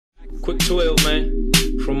Quick 12, man.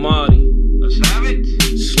 From Mardy. Let's have it.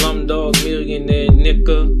 Slumdog millionaire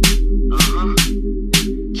nigga.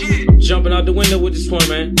 Yeah. Jumping out the window with this one,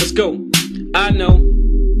 man. Let's go. I know.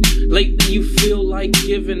 Lately you feel like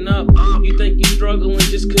giving up. You think you're struggling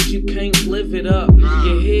just cause you can't live it up.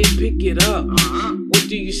 Your head, pick it up. What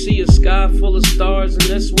do you see? A sky full of stars, and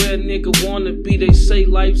that's where a nigga wanna be. They say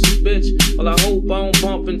life's a bitch. Well, I hope I don't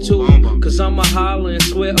bump into it, cause I'ma holler and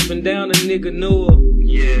swear up and down a nigga knew her.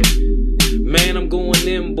 Yeah. Man, I'm going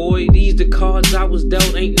in, boy. These the cards I was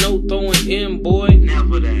dealt, ain't no throwing in, boy.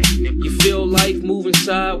 Never that, nigga. You feel life moving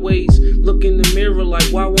sideways. Look in the mirror like,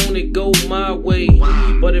 why won't it go my way?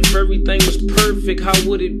 Wow. But if everything was perfect, how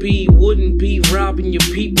would it be? Wouldn't be robbing your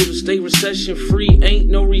people to stay recession free. Ain't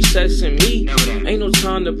no recessing me. Ain't no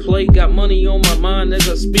time to play. Got money on my mind as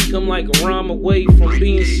I speak. I'm like a rhyme away from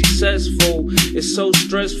being successful. It's so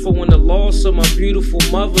stressful when the loss of my beautiful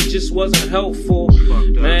mother just wasn't helpful.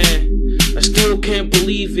 Man, I still can't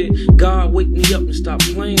believe it. God, wake me up and stop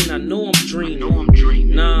playing. I know I'm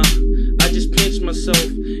dreaming. Nah, I just pinched myself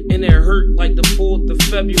and it hurt like the 4th of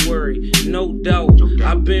February. No doubt,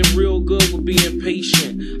 I've been real good with being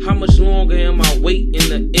patient. How much longer am I waiting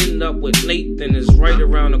to end up with Nathan? It's right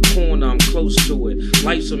around the corner, I'm close to it.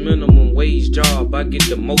 Life's a minimum wage job, I get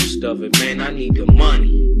the most of it. Man, I need the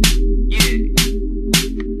money. Yeah.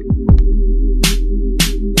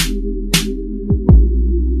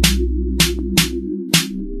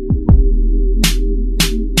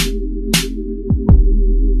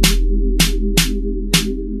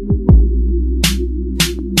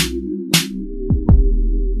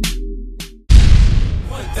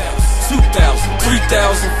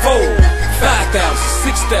 3,000, 4,000, 5,000,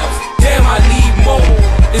 6,000. Damn, I need more.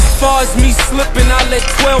 As far as me slipping, I let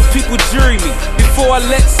 12 people jury me before I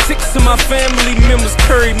let 6 of my family members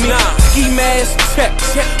curry me. Ski mask check,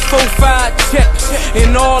 4-5 check,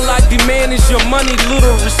 and all I demand is your money,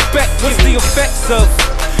 little respect. What's the effects of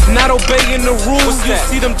not obeying the rules? You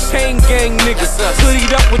see them chain gang niggas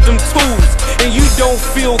hoodied up with them tools, and you don't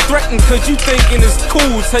feel threatened cause you thinking it's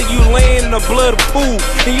cool till you lay in the blood pool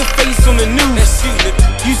and your face on the news.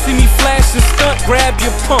 You see me flash and stunt, grab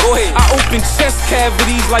your pump. I open chest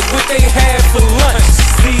cavities like what they had for lunch.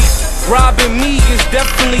 See, robbing me is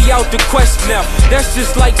definitely out the question now. That's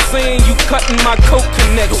just like saying you cutting my coke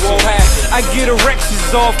connection. I get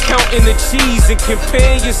erections off counting the cheese, and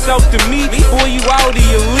comparing yourself to me, boy, you out of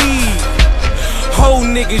your league. Whole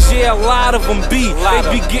niggas, yeah, a lot of them be. They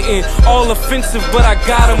be getting all offensive, but I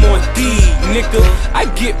got them on D, nigga. I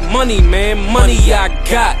get money, man, money I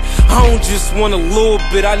got. I don't just want a little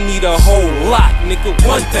bit, I need a whole lot, nigga.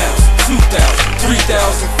 1,000, 2,000,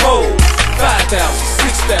 3,000, 4,000, 5,000,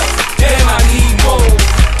 6,000. Damn, I need more.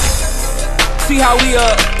 See how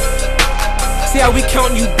we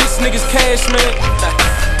counting you bitch niggas cash, man?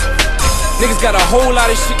 Niggas got a whole lot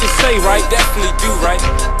of shit to say, right? Definitely do, right?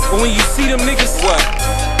 But when you see them niggas, what?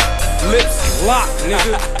 Lips locked,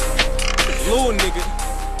 nigga. Little nigga.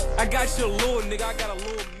 I got your little nigga, I got a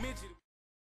little